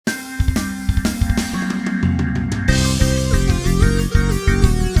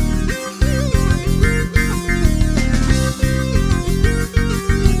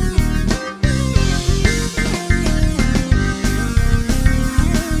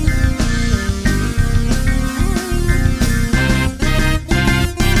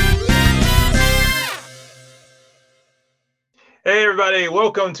everybody.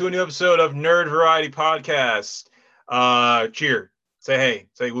 Welcome to a new episode of Nerd Variety Podcast. Cheer. Say hey.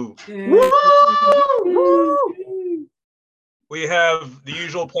 Say woo. Woo! Woo! We have the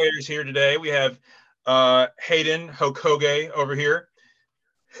usual players here today. We have Hayden Hokage over here.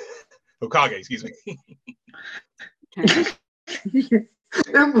 Hokage, excuse me. It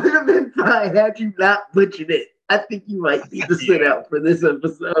would have been fine had you not butchered it. I think you might need to sit out for this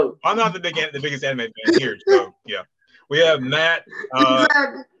episode. I'm not the biggest anime fan here, so yeah. We have Matt.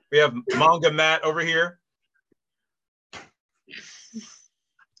 Exactly. We have Manga Matt over here.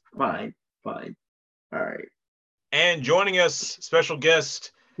 Fine. All right. And joining us, special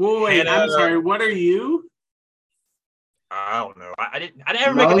guest. Wait, Hannah, I'm sorry. What are you? I don't know. I didn't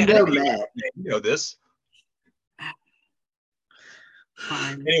make a name. Matt. You know this.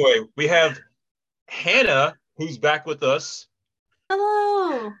 Fine. Anyway, we have Hannah, who's back with us.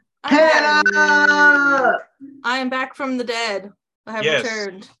 Hello. Hannah! I am back from the dead. I have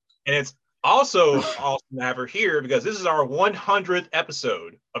returned. And it's also awesome to have her here because this is our 100th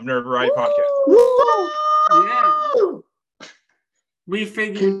episode of Nerd Variety Podcast. Woo! Yeah. We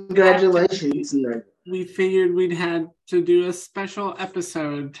figured. Congratulations, nerd. We figured we'd had to do a special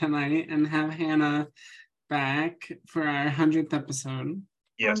episode tonight and have Hannah back for our 100th episode.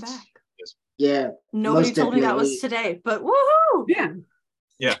 Yes. I'm back. Yes. Yeah. Nobody most told me that was definitely. today, but woohoo! Yeah.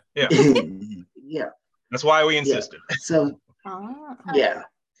 Yeah. Yeah. That's why we insisted. So, Ah. yeah.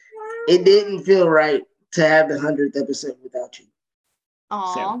 It didn't feel right to have the 100th episode without you.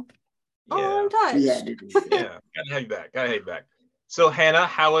 Aw. So, Oh, I'm We touched. had to do it. Yeah. Gotta have you back. So Hannah,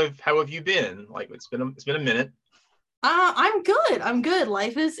 how have you been? Like it's been a minute. I'm good.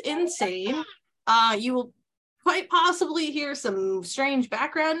 Life is insane. You will quite possibly hear some strange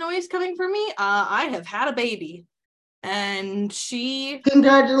background noise coming from me. I have had a baby. And she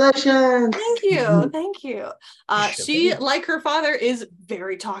Congratulations. Thank you. She, like her father, is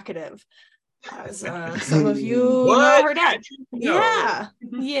very talkative. As some of you know her dad. No.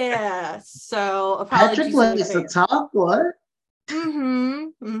 Yeah. So apologies. Patrick likes to talk, what?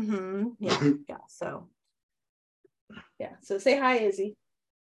 Yeah. So say hi, Izzy.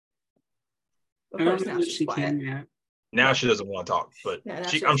 Of I course, don't know now if she's she quiet. can yet. Now she doesn't want to talk, but Yeah, now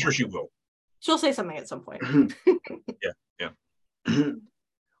she I'm doesn't sure want she to. will. She'll say something at some point.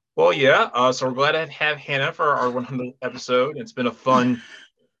 Well, yeah. So we're glad to have Hannah for our 100th episode. It's been a fun,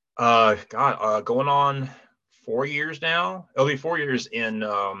 going on 4 years now. It'll be 4 years in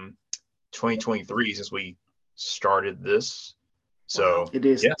 2023 since we started this. So It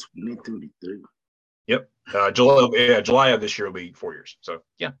is yeah. 2023. Yep. July of this year will be 4 years. So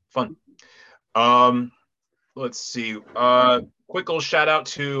yeah, fun. Let's see. Quick little shout out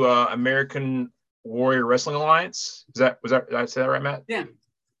to American Warrior Wrestling Alliance. Did I say that right, Matt?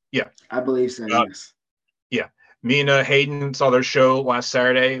 Yeah. I believe so, yes. Yeah. Me and Hayden saw their show last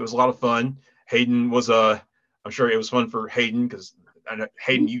Saturday. It was a lot of fun. Hayden was I'm sure it was fun for Hayden because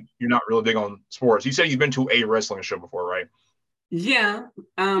Hayden, you're not really big on sports. You said you've been to a wrestling show before, right? Yeah.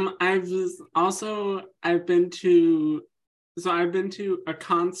 I've been to a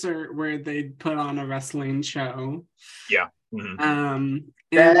concert where they put on a wrestling show. Yeah. Mm-hmm.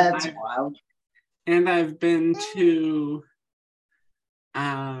 That's wild. And I've been to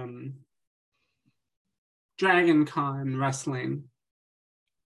Dragon Con wrestling.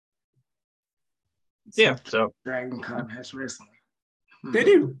 Yeah. So Dragon Con has wrestling. They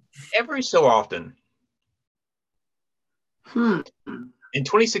do. every so often. In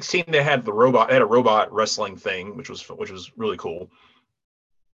 2016, they had a robot wrestling thing, which was really cool.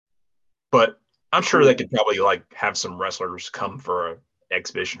 But I'm sure they could probably have some wrestlers come for an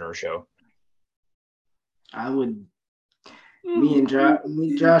exhibition or a show. I would. Me and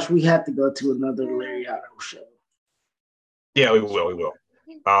Josh, we have to go to another Lariato show. Yeah, we will.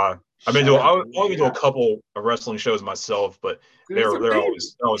 I've been to a couple of wrestling shows myself, but they're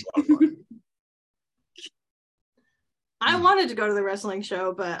always a lot of fun. I wanted to go to the wrestling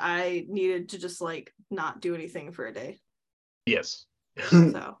show, but I needed to just not do anything for a day. Yes.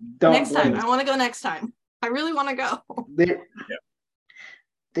 So next time, I want to go next time. I really want to go.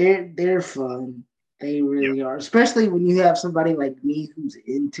 They're fun. They really are, especially when you have somebody like me who's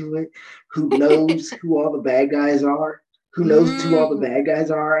into it, who knows who all the bad guys are,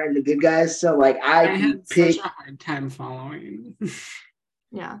 and the good guys. So I had pick. such a hard time following.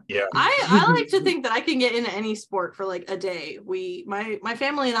 Yeah. Yeah. I like to think that I can get into any sport for a day. My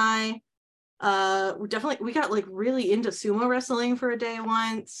family and I we got really into sumo wrestling for a day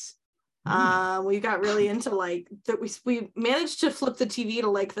once. We got really into we managed to flip the TV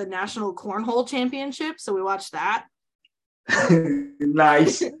to the National Cornhole Championship, so we watched that.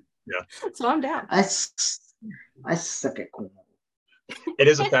 Nice. Yeah. So I'm down. I suck at cornhole. it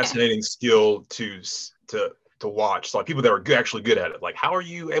is a fascinating skill to watch. Like people that are actually good at it. Like, how are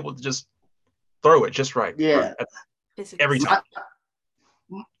you able to just throw it just right? Yeah. Every time.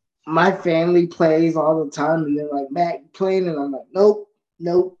 My family plays all the time, and they're like, "Matt, you playing?" And I'm like, "Nope,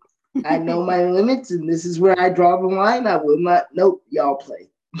 nope. I know my limits, and this is where I draw the line. I will not. Nope, y'all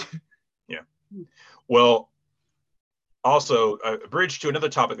play." Yeah. Well, also a bridge to another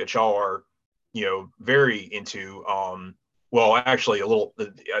topic that y'all are, very into. Well, actually, a little.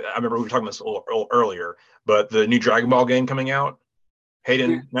 I remember we were talking about this a little earlier, but the new Dragon Ball game coming out.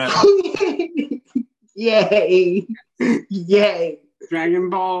 Hayden, Matt. Yay! Yay! Dragon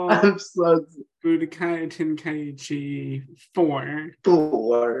Ball I'm so Budokai Tenkaichi 4.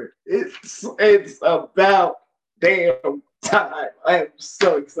 4. It's about damn time. I am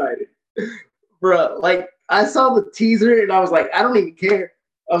so excited, bro. Like I saw the teaser and I was like, I don't even care.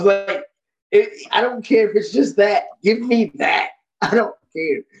 I was like, I don't care if it's just that. Give me that. I don't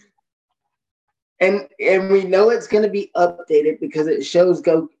care. And we know it's going to be updated because it shows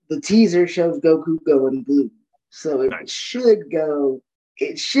the teaser shows Goku going blue. So it should go.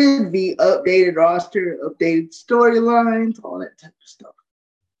 It should be updated roster, updated storylines, all that type of stuff.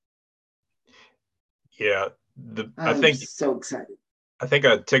 Yeah, I think so excited. I think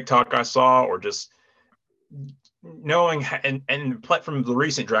a TikTok I saw, or just knowing and from the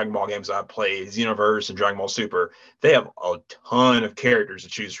recent Dragon Ball games I played, Xenoverse and Dragon Ball Super, they have a ton of characters to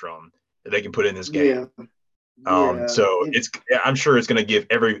choose from that they can put in this game. Yeah. So I'm sure it's going to give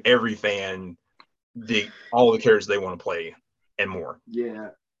every fan all the characters they want to play and more. Yeah,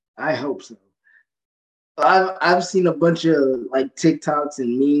 I hope so. I've seen a bunch of like TikToks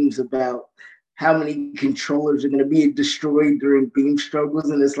and memes about how many controllers are going to be destroyed during beam struggles,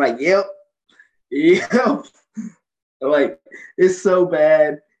 and it's like, yep, like it's so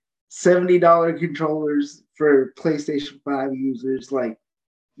bad. $70 controllers for PlayStation 5 users, like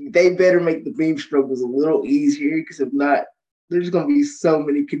they better make the beam struggles a little easier, because if not, there's going to be so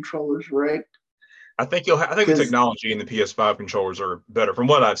many controllers wrecked. I think the technology in the PS5 controllers are better from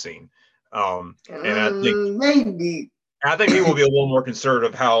what I've seen. And I think maybe. I think people will be a little more concerned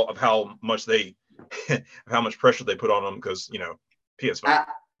of how much how much pressure they put on them, because PS5.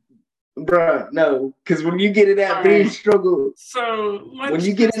 Bruh, no, because when you get in that beam struggle, when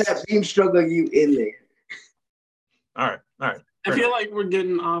you get in that beam struggle, you in there. All right. I feel like we're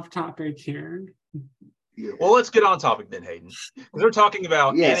getting off topic here. Yeah. Well, let's get on topic then, Hayden, because we're talking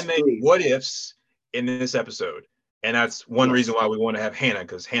about anime what ifs in this episode, and that's one reason why we want to have Hannah,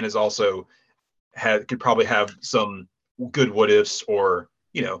 because Hannah's also could probably have some good what ifs, or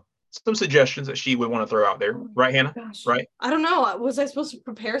some suggestions that she would want to throw out there, right, Hannah? Gosh. Right? I don't know. Was I supposed to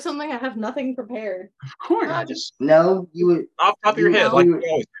prepare something? I have nothing prepared. Of course. No, you would off the top of your head, like you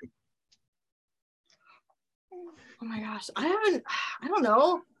always do. Oh my gosh, I don't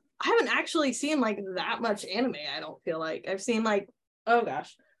know. I haven't actually seen like that much anime. I don't feel like I've seen like, oh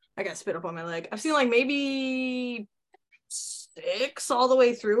gosh, I got spit up on my leg. I've seen like maybe 6 all the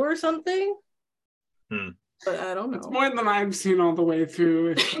way through or something. But I don't know. It's more than I've seen all the way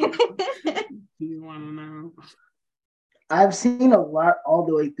through. If you want to know. I've seen a lot all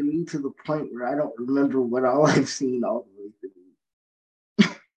the way through, to the point where I don't remember what all I've seen all the way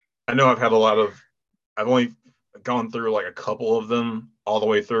through. I know I've only gone through like a couple of them all the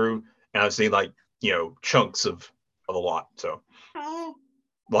way through, and I've seen like chunks of a lot. So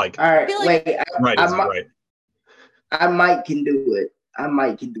like, all right, like, wait, right. I might can do it.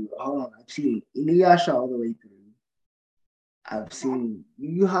 Hold on, I've seen Inuyasha all the way through. I've seen Yu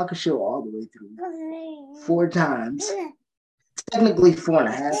Yu Hakusho all the way through 4 times. Technically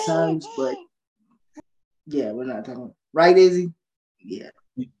 4.5 times, but yeah, we're not talking. Right, Izzy? Yeah.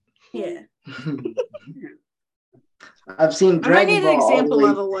 Yeah. I've seen Dragon Ball. I might need an example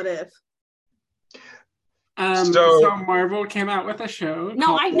of a what if. So Marvel came out with a show.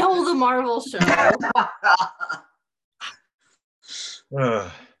 No, I know the Marvel show.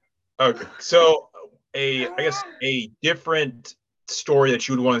 Okay, so I guess a different story that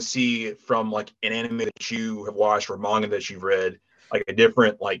you would want to see from like an anime that you have watched or manga that you've read, like a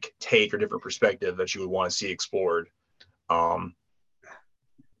different like take or different perspective that you would want to see explored. Like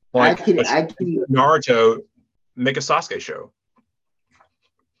I can Naruto, make a Sasuke show.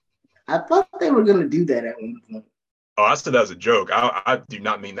 I thought they were gonna do that at one point. Oh, I said that as a joke. I do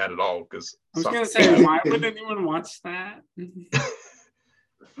not mean that at all. Because I was gonna say, why would anyone watch that?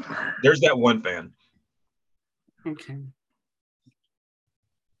 There's that one fan. Okay.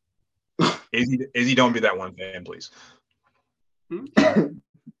 Izzy, don't be that one fan, please.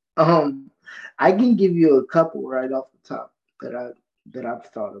 I can give you a couple right off the top that I've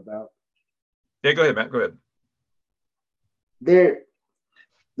thought about. Yeah, go ahead, Matt. Go ahead.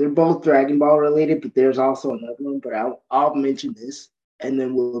 they're both Dragon Ball related, but there's also another one. But I'll mention this, and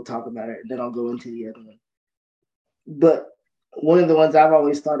then we'll talk about it, and then I'll go into the other one. But one of the ones I've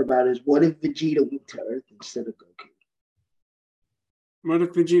always thought about is, what if Vegeta went to Earth instead of Goku? What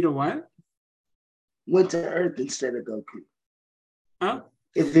if Vegeta what? Went to Earth instead of Goku. Oh,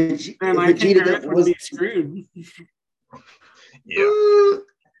 If and I think Earth would be screwed. Yeah.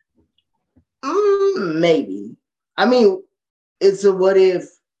 Maybe. I mean, it's a what if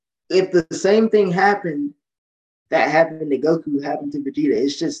the same thing happened that happened to Goku happened to Vegeta.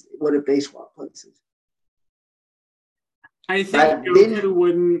 It's just what if they swap places? I think Goku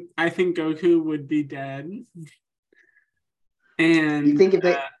wouldn't. I think Goku would be dead. And you think if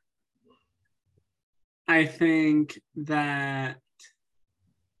they? I think that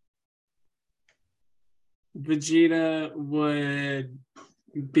Vegeta would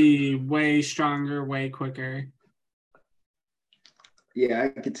be way stronger, way quicker. Yeah, I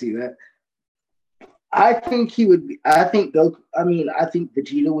could see that. I think he would be. I think Goku. I mean, I think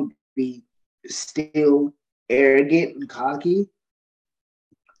Vegeta would be still arrogant and cocky,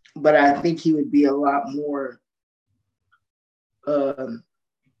 but I think he would be a lot more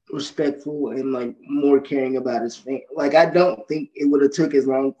respectful and like more caring about his family. Like, I don't think it would have took as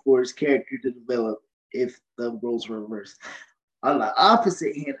long for his character to develop if the roles were reversed. On the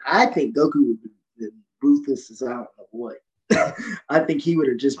opposite hand, I think Goku would be ruthless as I don't know what. I think he would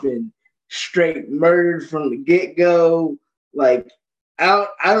have just been straight murdered from the get-go. Like, I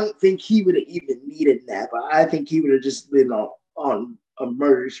don't think he would have even needed Nappa. I think he would have just been on a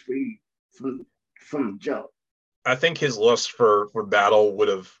murder spree from the jump. I think his lust for battle would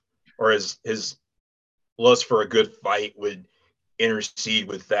have, or his lust for a good fight would intercede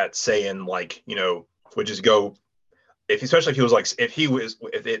with that saying, like, you know, would just go, especially if he was like,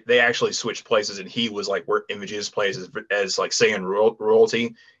 if they actually switched places and he was like where Vegeta's place as like saying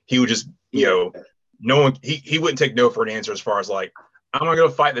royalty, he would just, you know, no one, he wouldn't take no for an answer as far as like, I'm gonna go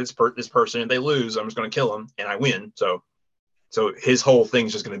fight this person and they lose, I'm just gonna kill him and I win. So his whole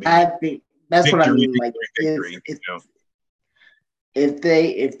thing's just gonna be, I think that's victory, what I mean. victory, Like, you know? if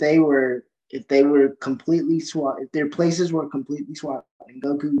they were completely swapped, if their places were completely swapped, and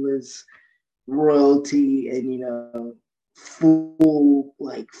Goku was royalty and, you know, full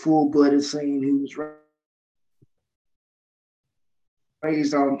blooded Saiyan who was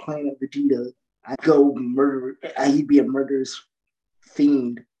raised on planet Vegeta, I'd go murder. He'd be a murderous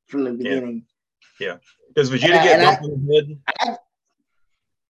fiend from the beginning. Yeah. Does Vegeta get bumped on the head?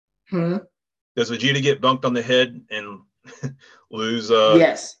 Does Vegeta get bumped on the head and lose?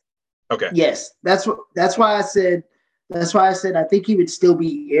 Yes. Okay. Yes. That's why I said I think he would still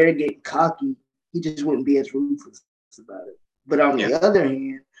be arrogant and cocky. He just wouldn't be as ruthless about it. But on the other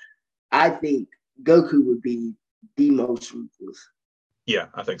hand, I think Goku would be the most ruthless. Yeah,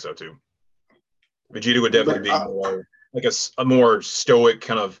 I think so too. Vegeta would definitely be more like a more stoic,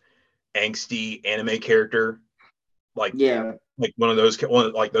 kind of angsty anime character, like one of those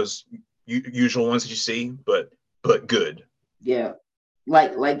those usual ones that you see, but good. Yeah,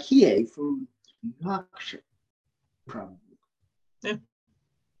 like Hiei from Hakusho, probably. Yeah.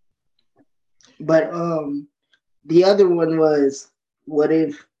 But the other one was, what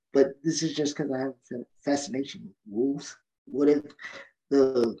if? But this is just because I have a fascination with wolves. What if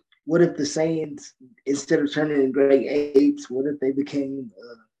the Saiyans, instead of turning into great apes, what if they became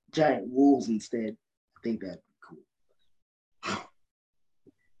giant wolves instead? I think that'd be cool.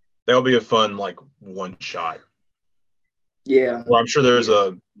 That'll be a fun one shot. Yeah. Well, I'm sure there's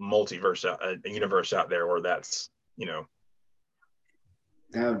a multiverse, a universe out there where that's, you know.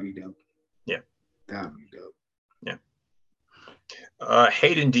 That would be dope. Yeah. That would be dope. Yeah.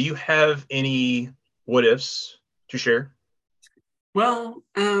 Hayden, do you have any what ifs to share? Well,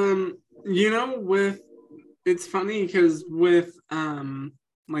 it's funny because with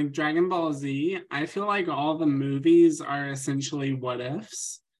Dragon Ball Z, I feel like all the movies are essentially what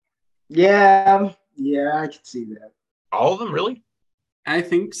ifs. Yeah, I can see that. All of them, really? I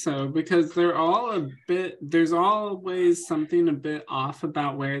think so, because they're all there's always something a bit off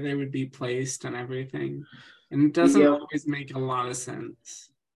about where they would be placed and everything. And it doesn't always make a lot of sense.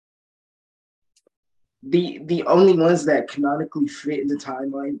 The only ones that canonically fit in the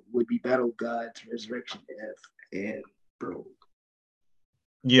timeline would be Battle of Gods, Resurrection F, and Brogue.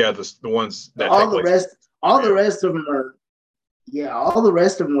 Yeah, the ones that all the rest of them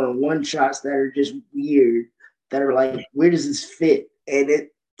are one shots that are just weird, that are like, where does this fit? And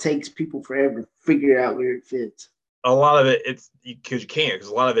it takes people forever to figure out where it fits. A lot of it, it's because you can't, because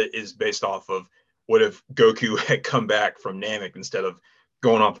a lot of it is based off of what if Goku had come back from Namek instead of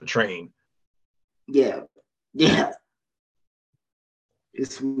going off the train. Yeah.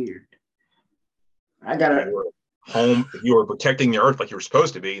 It's weird. I gotta home. If you were protecting the earth like you were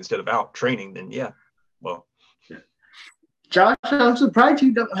supposed to be instead of out training, then yeah. Well, Josh, I'm surprised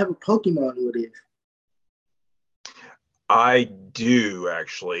you don't have a Pokemon with it. I do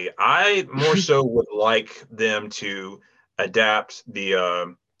actually. I more so would like them to adapt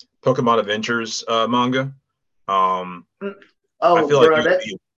the Pokemon Adventures manga. I feel like it would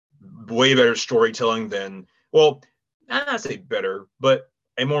be way better storytelling than, well, not say better, but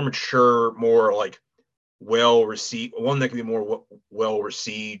a more mature, more like well received one that can be more well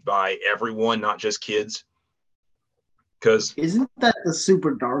received by everyone, not just kids. Because isn't that the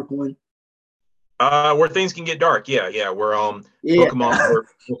super dark one? Where things can get dark, yeah, where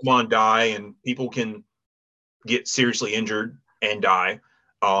Pokemon die and people can get seriously injured and die.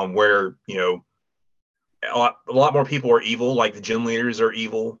 Where a lot more people are evil, like the gym leaders are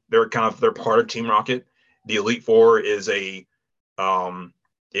evil. They're part of Team Rocket. The Elite Four is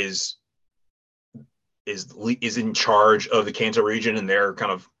is in charge of the Kanto region, and they're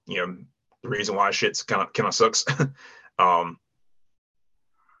kind of the reason why shit's kind of sucks.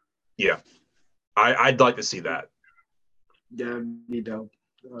 Yeah, I'd like to see that. That'd be dope.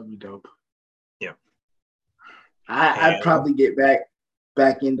 That'd be dope. Yeah, I'd probably get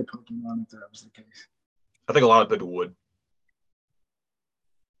back into Pokemon if that was the case. I think a lot of people would.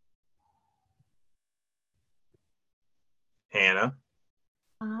 Hannah.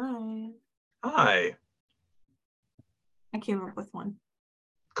 Hi. I came up with one.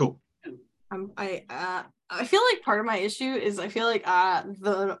 Cool. I feel like part of my issue is I feel like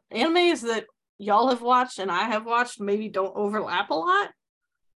the animes that y'all have watched and I have watched maybe don't overlap a lot.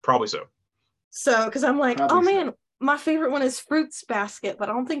 Probably so. So, because I'm like, man, my favorite one is Fruits Basket, but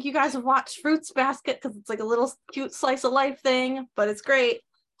I don't think you guys have watched Fruits Basket because it's like a little cute slice of life thing, but it's great.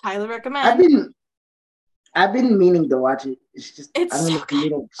 Highly recommend. I've been meaning to watch it. It's just it's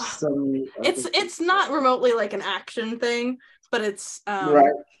it's not remotely like an action thing, but it's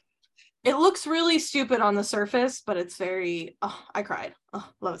right. It looks really stupid on the surface, but it's very I cried.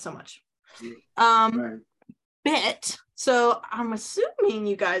 Love it so much. Right. Bit. So I'm assuming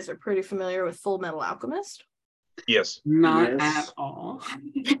you guys are pretty familiar with Full Metal Alchemist. Yes. Not at all.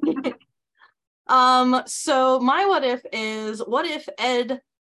 So my what if is, what if Ed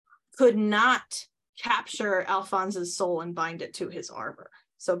could not capture Alphonse's soul and bind it to his armor?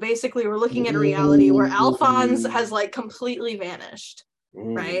 So basically we're looking at a reality where Alphonse has like completely vanished,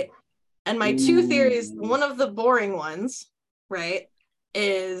 right? And my two theories, one of the boring ones, right,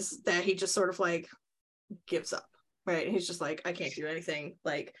 is that he just sort of like gives up, right? He's just like, I can't do anything,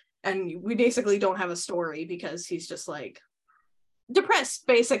 like, and we basically don't have a story because he's just like depressed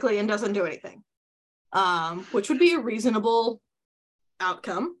basically and doesn't do anything, which would be a reasonable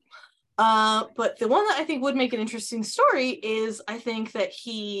outcome. But the one that I think would make an interesting story is I think that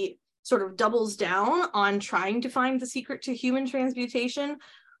he sort of doubles down on trying to find the secret to human transmutation,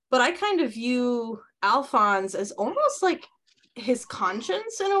 but I kind of view Alphonse as almost like his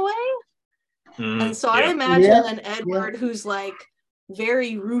conscience in a way. And so I imagine an Edward who's like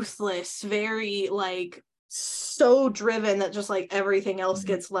very ruthless, very like so driven that just like everything else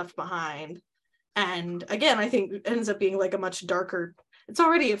gets left behind. And again, I think it ends up being like a much darker, it's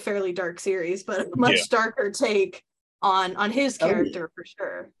already a fairly dark series, but a much darker take on his character for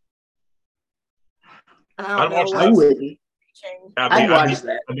sure. And I don't know. I wouldn't.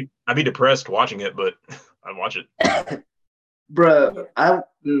 I'd be depressed watching it, but I'd watch it. Bruh, I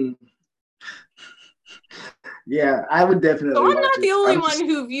would definitely. So I'm not the only one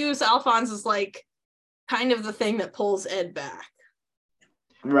who views Alphonse as like kind of the thing that pulls Ed back.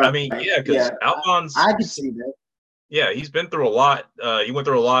 Right. I mean, because Alphonse, I can see that. Yeah, he's been through a lot. He went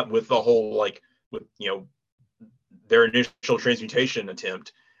through a lot with the whole like with their initial transmutation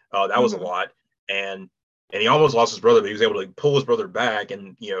attempt. That was a lot, and he almost lost his brother, but he was able to pull his brother back,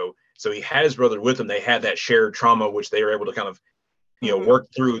 and so he had his brother with him. They had that shared trauma, which they were able to kind of work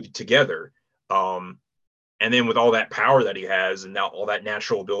through together. And then with all that power that he has, and now all that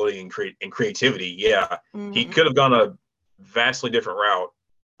natural ability and creativity, he could have gone a vastly different route.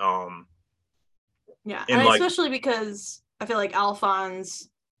 And especially because I feel like Alphonse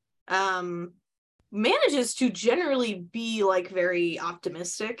manages to generally be like very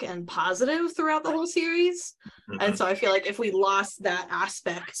optimistic and positive throughout the whole series. And so I feel like if we lost that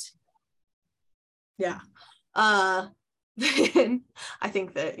aspect, then I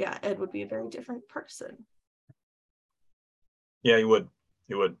think that Ed would be a very different person. Yeah, he would.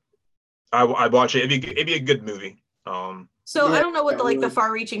 I'd watch it. It'd be a good movie. So I don't know what the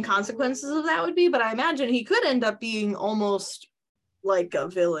far-reaching consequences of that would be, but I imagine he could end up being almost like a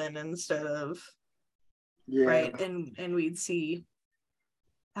villain instead of right, and we'd see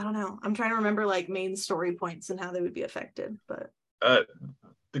I don't know. I'm trying to remember like main story points and how they would be affected, but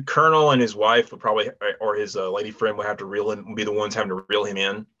the colonel and his wife would probably, or his lady friend would have to be the ones having to reel him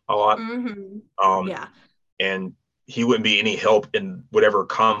in a lot. Yeah. And he wouldn't be any help in whatever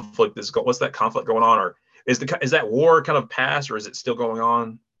conflict is what's that conflict going on, or is that war kind of past, or is it still going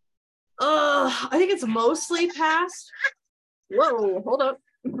on? I think it's mostly past. Whoa, hold up.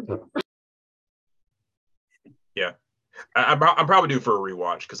 Yeah, I'm probably due for a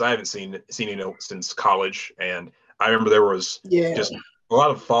rewatch because I haven't seen it since college, and I remember there was just a lot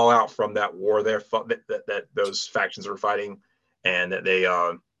of fallout from that war there that those factions were fighting, and that they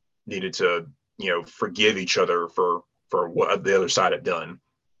needed to forgive each other for what the other side had done.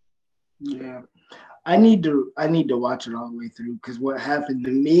 Yeah. I need to watch it all the way through, because what happened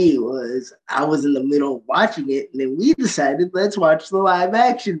to me was I was in the middle of watching it, and then we decided let's watch the live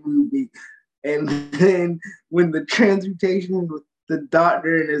action movie. And then when the transmutation with the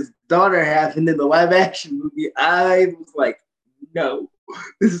doctor and his daughter happened in the live action movie, I was like, no,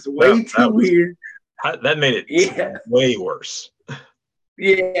 this is way too weird. That made it way worse.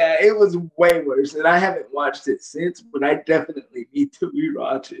 Yeah, it was way worse, and I haven't watched it since, but I definitely need to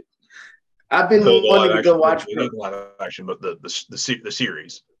rewatch it. I've been wanting to go watch live action, but the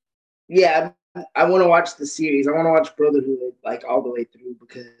series. Yeah, I want to watch the series. I want to watch Brotherhood like all the way through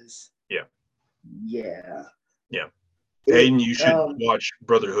because yeah. Hayden, you should watch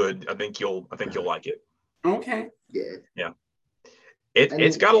Brotherhood. I think you'll like it. Okay. Yeah.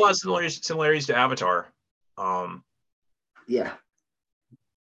 It's got a lot of similarities to Avatar. Yeah.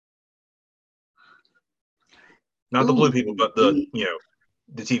 Not the blue people, but the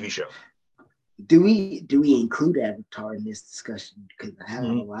TV show. Do we include Avatar in this discussion? Because I have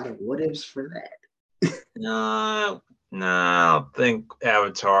a lot of what ifs for that. No, I don't think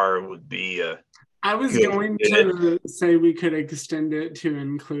Avatar would be I was going to say we could extend it to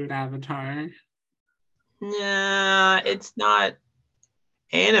include Avatar. Nah, it's not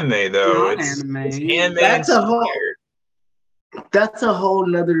anime though. It's anime. That's a whole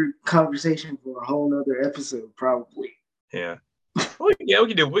nother conversation for a whole nother episode, probably. Yeah. Well, yeah,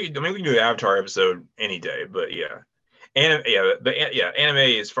 we can do an Avatar episode any day, but anime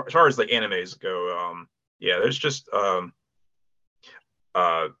is as far as like animes go. There's just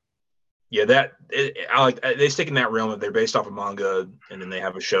they stick in that realm that they're based off of manga, and then they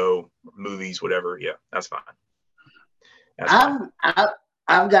have a show, movies, whatever. Yeah, that's fine.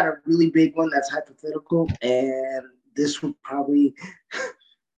 I've got a really big one that's hypothetical, and this would probably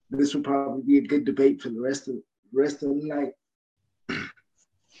be a good debate for the rest of the night.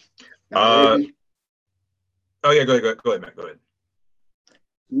 Oh yeah, go ahead, Matt. Go ahead.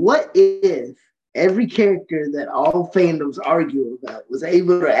 What if every character that all fandoms argue about was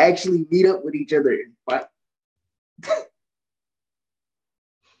able to actually meet up with each other and fight?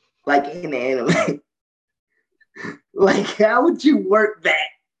 Like in anime. Like, how would you work that?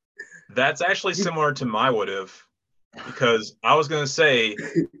 That's actually similar to my what if, because I was gonna say,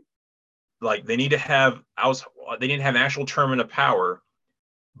 like, they need to have an actual tournament of power,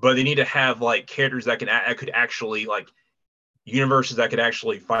 but they need to have like characters that could actually, like, universes that could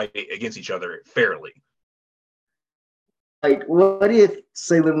actually fight against each other fairly. Like, what if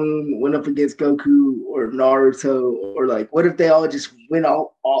Sailor Moon went up against Goku or Naruto, or like, what if they all just went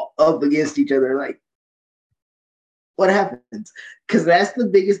all up against each other? Like, what happens? Because that's the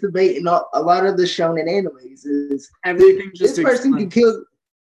biggest debate in a lot of the shonen animes is everything just this person can kill.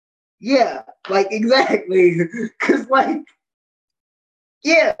 Yeah, like exactly. Because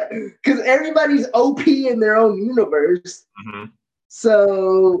because everybody's OP in their own universe. Mm-hmm.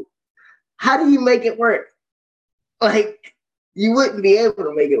 So how do you make it work? Like, you wouldn't be able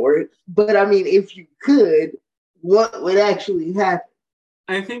to make it work. But I mean, if you could, what would actually happen?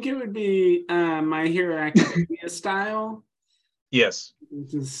 I think it would be My Hero Academia style. Yes.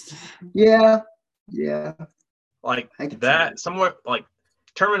 Yeah. Like that, somewhat like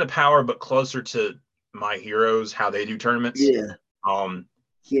Tournament of Power, but closer to My Heroes, how they do tournaments. Yeah. And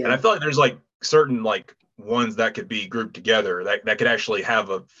I feel like there's like certain like ones that could be grouped together that could actually have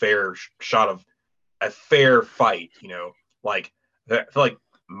a fair shot of a fair fight. Like I feel like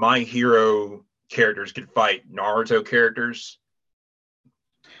My Hero characters could fight Naruto characters.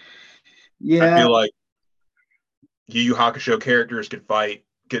 Yeah. I feel like Yu Yu Hakusho characters could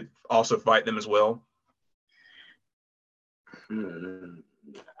also fight them as well.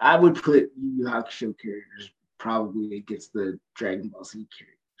 I would put Yu Yu Hakusho characters probably against the Dragon Ball Z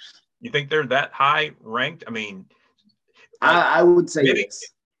characters. You think they're that high ranked? I mean, I would say yes.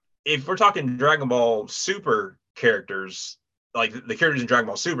 If we're talking Dragon Ball Super characters, like the characters in Dragon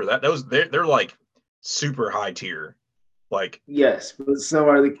Ball Super, they're like super high tier. Like, yes, but so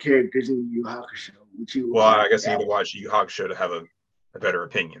are the characters in Yu Yu Hakusho, which you. well, I guess you need to watch Yu Yu Hakusho to have a better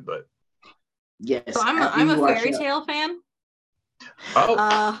opinion. But Yes, So I'm a Fairy Tail fan.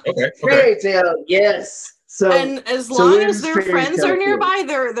 okay. Fairy Tail, yes. So and as long as their friends are nearby,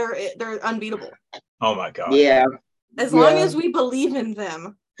 they're unbeatable. Oh my god. Yeah. As long as we believe in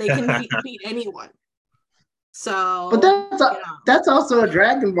them, they can beat anyone. So, but that's also a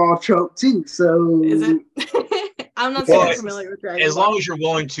Dragon Ball trope too. So is it? I'm not super familiar with Dragon Ball. As long as you're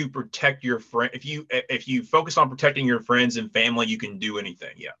willing to protect your friend, if you focus on protecting your friends and family, you can do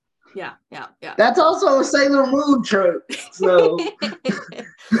anything. Yeah. Yeah. That's also a Sailor Moon trope. So,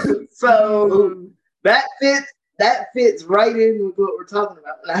 that fits right in with what we're talking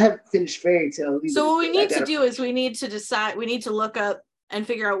about. And I haven't finished Fairy Tail either. So what we need to do is we need to look up and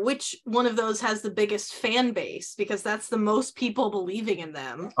figure out which one of those has the biggest fan base, because that's the most people believing in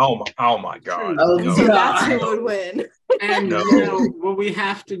them. Oh my god. And so that's who would win. And what we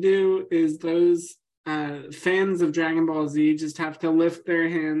have to do is those fans of Dragon Ball Z just have to lift their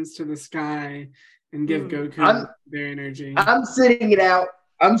hands to the sky and give Goku their energy. I'm sitting it out.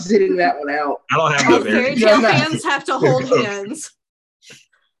 I'm sitting that one out. I don't have no Fairy Tail fans have to hold hands.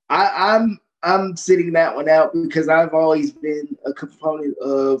 I'm sitting that one out because I've always been a component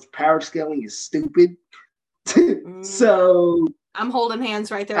of power scaling is stupid. So I'm holding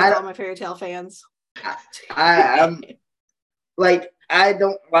hands right there with all my Fairy Tail fans. I'm like, I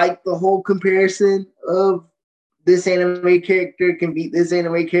don't like the whole comparison of this anime character can beat this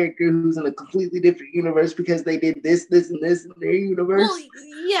anime character who's in a completely different universe because they did this, and this in their universe. Well,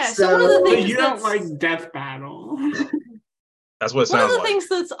 yeah. So one of the things you don't like Death Battle. That's what it sounds like. One of the things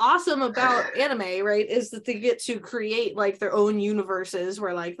that's awesome about anime, right, is that they get to create like their own universes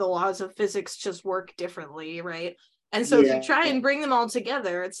where like the laws of physics just work differently, right? And so if you try and bring them all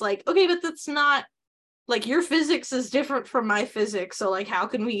together, it's like, okay, but that's not like your physics is different from my physics, so like how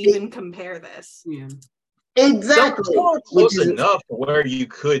can we even compare this? Yeah. Exactly. Close enough to where you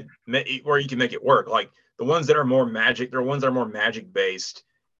can make it work. Like the ones that are more magic, they're ones that are more magic based.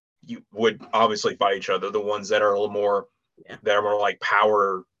 You would obviously fight each other. The ones that are a little more that are more like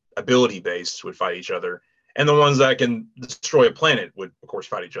power ability based would fight each other, and the ones that can destroy a planet would of course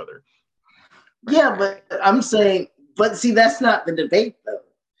fight each other. Yeah, but I'm saying, but see, that's not the debate though.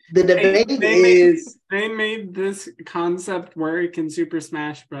 The debate is they made this concept work in Super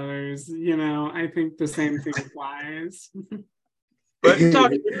Smash Brothers. You know, I think the same thing applies. But if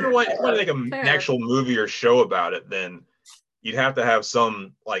you want to make an actual movie or show about it, then you'd have to have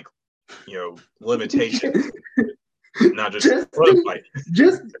some like, limitations. Not just fight.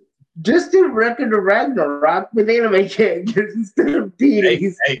 Just do Record of Ragnarok with anime characters instead of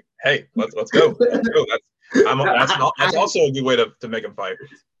deities. Hey, let's go. Let's go. That's also a good way to make them fight.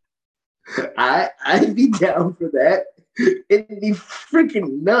 I'd be down for that. It'd be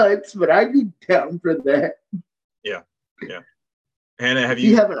freaking nuts, but I'd be down for that. Yeah. Hannah, have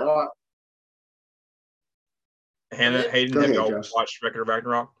you haven't watched? Hayden, have y'all watched Record of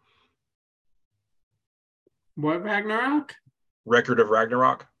Ragnarok? What Ragnarok? Record of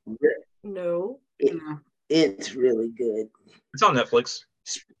Ragnarok? No. It's really good. It's on Netflix.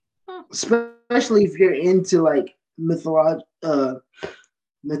 Especially if you're into like mythology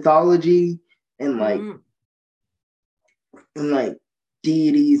and like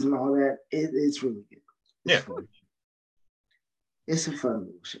deities and all that. It's really good. It's a fun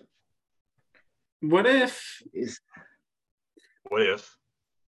little show. What if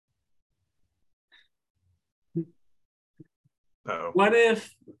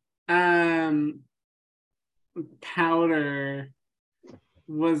Powder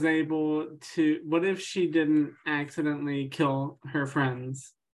was able to, what if she didn't accidentally kill her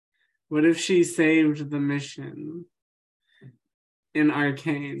friends? What if she saved the mission in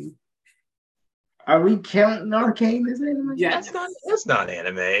Arcane? Are we counting Arcane as anime? Yes. That's not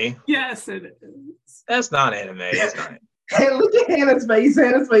anime. Yes, it is. That's not anime. That's not anime. Hey, look at Hannah's face.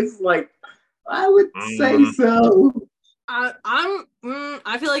 Hannah's face is like, I would say so.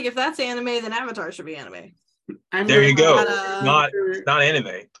 I feel like if that's anime, then Avatar should be anime. There you go. Not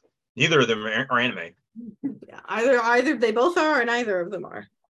anime. Neither of them are anime. Yeah, either they both are, or neither of them are.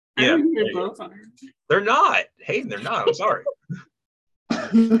 Yeah, they both are. They're not. Hayden, they're not. I'm sorry.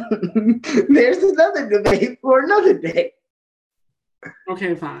 There's another debate for another day.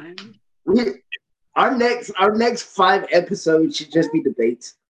 Okay, fine. Our next 5 episodes should just be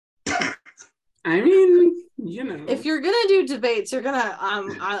debates. I mean, if you're gonna do debates, you're gonna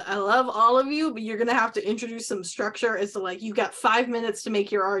I love all of you, but you're gonna have to introduce some structure as to like you got 5 minutes to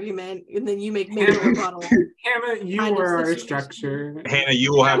make your argument, and then you make maybe a rebuttal. Hannah, you are our structure. Hannah,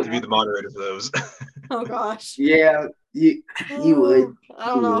 you will have to be the moderator for those. Oh gosh. Yeah, You would. I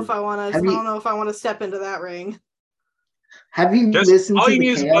don't know would. if I want to. I Have you- don't know if I want to step into that ring. Have you Just- listened all to you the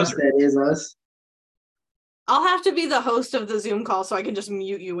need is a chaos buzzer. that is us? I'll have to be the host of the Zoom call, so I can just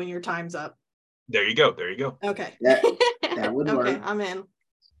mute you when your time's up. There you go. There you go. Okay. That would Okay, work. I'm in.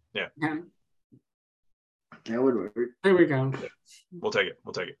 Yeah, That would work. there we go. We'll take it.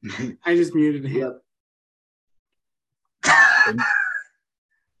 We'll take it. I just muted him. Yep.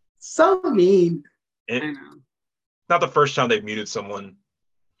 So mean. I It, know. not the first time they've muted someone.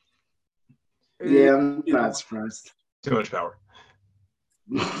 Yeah, I'm not surprised. Too much power.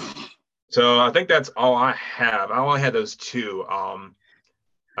 So I think that's all I have. I only had those two. I'm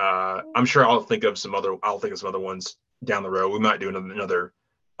sure I'll think of some other ones down the road. We might do another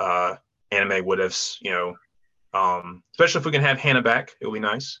anime what ifs, especially if we can have Hannah back. It'll be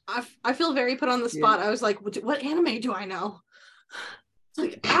nice. I feel very put on the spot. I was like, what anime do I know?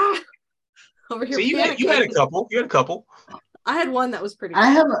 It's like, over here. See, you had a couple. You had a couple. I had one that was pretty I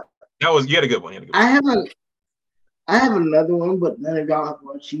have You had a good one. I have another one, but none of y'all have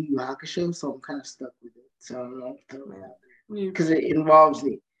watched Yu Yu Hakusho, so I'm kind of stuck with it. So I'm not throwing it out there because it involves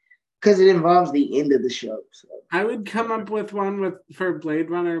the end of the show. So I would come up with one for Blade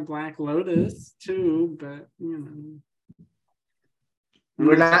Runner Black Lotus too, but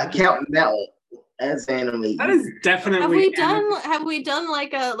we're not counting that one as anime. that is definitely. Have we done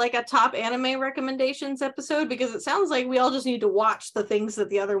like a top anime recommendations episode? Because it sounds like we all just need to watch the things that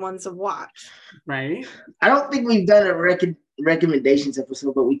the other ones have watched. Right? I don't think we've done a recommendations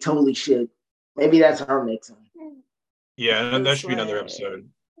episode, but we totally should. Maybe that's our next one. Yeah, and that should be another episode.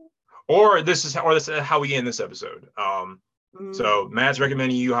 Or this is how we end this episode. So Matt's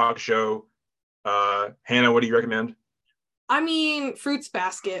recommending Yu Yu Hakusho. Hannah, what do you recommend? I mean, Fruits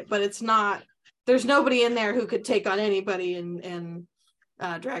Basket, but it's not. There's nobody in there who could take on anybody in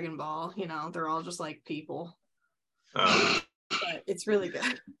Dragon Ball. They're all just like people. But it's really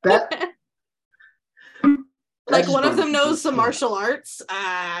good. Like one of them knows some martial arts.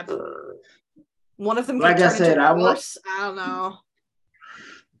 One of them. Like I said, I don't know.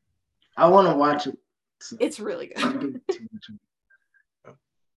 I want to watch it. So. It's really good.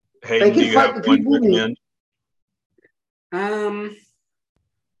 Hey, do you have one to recommend?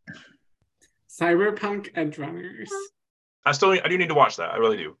 Cyberpunk Edgerunners. I do need to watch that. I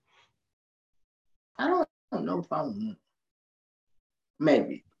really do. I don't know if I want.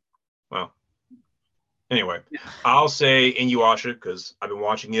 Maybe. Well, anyway, I'll say Inuyasha because I've been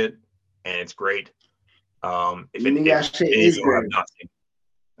watching it and it's great. Inuyasha is great.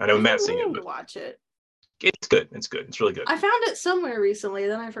 I know Matt's seen it. To But watch it. it's good. It's good. It's really good. I found it somewhere recently,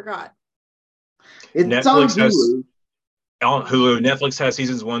 then I forgot. It's on Hulu. On Hulu, Netflix has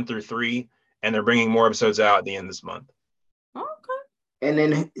seasons 1 through 3, and they're bringing more episodes out at the end of this month. Okay. And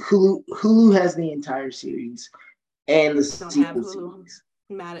then Hulu has the entire series and the Don't have sequel Hulu. series.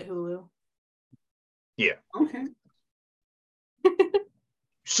 I'm mad at Hulu. Yeah. Okay.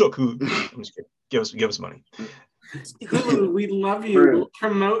 So cool. I'm just kidding. Give us money. Hulu, we love you. We'll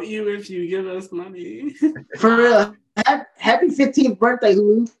promote you if you give us money. For real. Happy 15th birthday,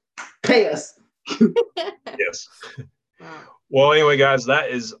 Hulu. Pay us. Yes. Well, anyway, guys, that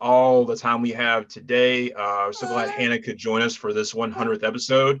is all the time we have today. We're so glad Hannah could join us for this 100th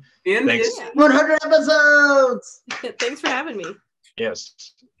episode. And Thanks. 100 episodes. Thanks for having me. Yes.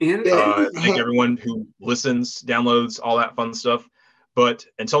 And Thank everyone who listens, downloads, all that fun stuff. But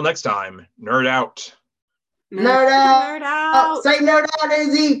until next time, nerd out. Nerd out. Nerd out. Say nerd out,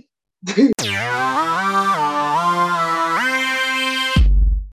 Izzy.